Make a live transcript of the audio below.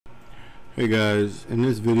Hey guys, in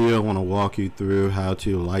this video I want to walk you through how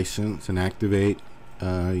to license and activate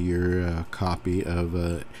your copy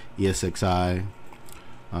of ESXi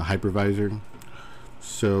hypervisor.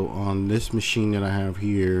 So on this machine that I have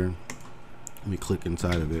here, let me click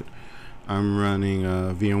inside of it. I'm running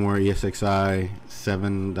VMware ESXi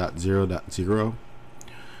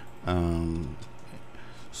 7.0.0.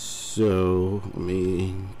 So let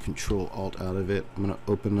me Control Alt out of it. I'm going to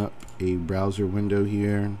open up a browser window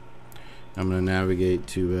here. I'm going to navigate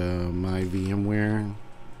to my VMware.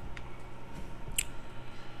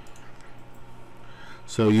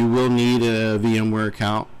 So you will need a VMware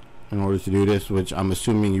account in order to do this, which I'm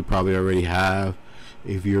assuming you probably already have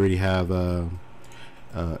if you already have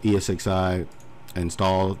ESXi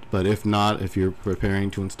installed. But if not, if you're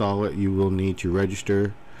preparing to install it, you will need to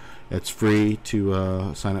register. It's free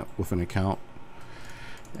to sign up with an account.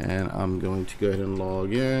 And I'm going to go ahead and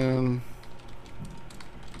log in.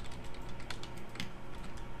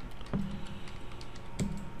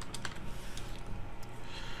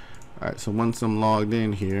 Alright, so once I'm logged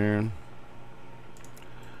in here,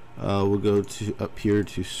 we'll go to up here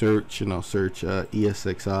to search, and I'll search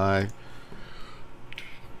ESXi,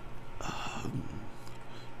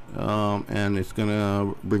 and it's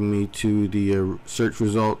gonna bring me to the search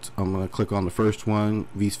results. I'm gonna click on the first one,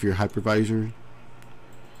 vSphere hypervisor,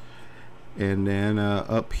 and then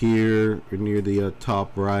up here near the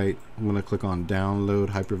top right, I'm gonna click on download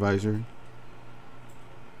hypervisor.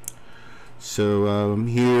 So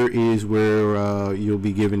here is where you'll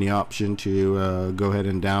be given the option to go ahead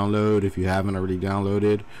and download if you haven't already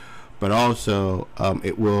downloaded, but also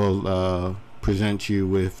it will present you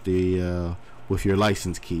with the with your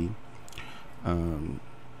license key.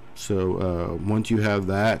 So once you have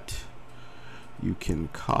that, you can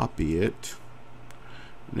copy it,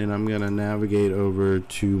 and then I'm gonna navigate over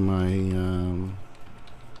to my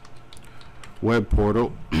web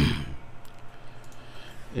portal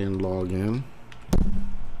and log in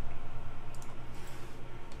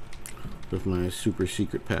with my super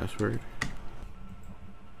secret password.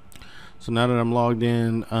 So now that I'm logged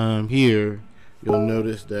in here, you'll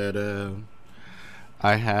notice that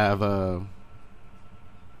I have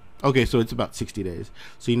okay, so it's about 60 days.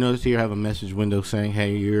 So you notice here I have a message window saying,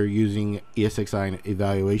 hey, you're using ESXi in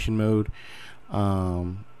evaluation mode.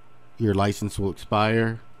 Your license will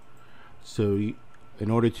expire. So in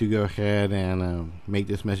order to go ahead and make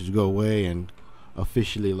this message go away and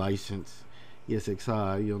officially license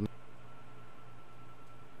ESXi, you'll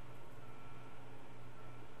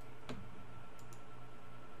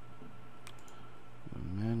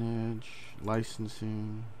manage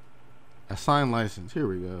licensing, assign license. Here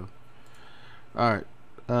we go. All right,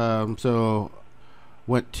 so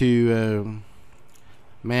went to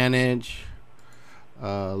manage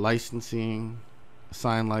licensing,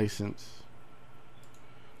 assign license.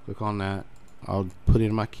 Click on that. I'll put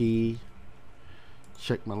in my key,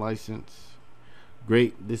 check my license.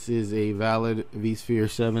 Great, this is a valid vSphere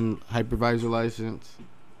 7 hypervisor license.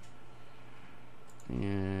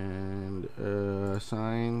 And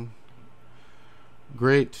assign.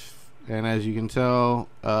 Great, and as you can tell,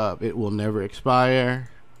 it will never expire.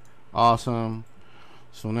 Awesome.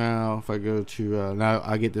 So now if I go to now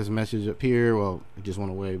I get this message up here. Well, it just went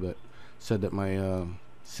away, but said that my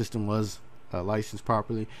system was licensed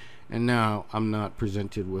properly, and now I'm not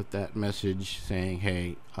presented with that message saying,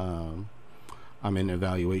 hey, I'm in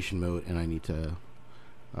evaluation mode and I need to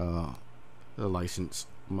license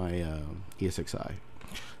my ESXi.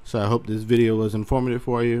 So I hope this video was informative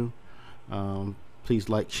for you. Please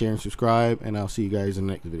like, share, and subscribe, and I'll see you guys in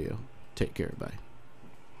the next video. Take care. Bye.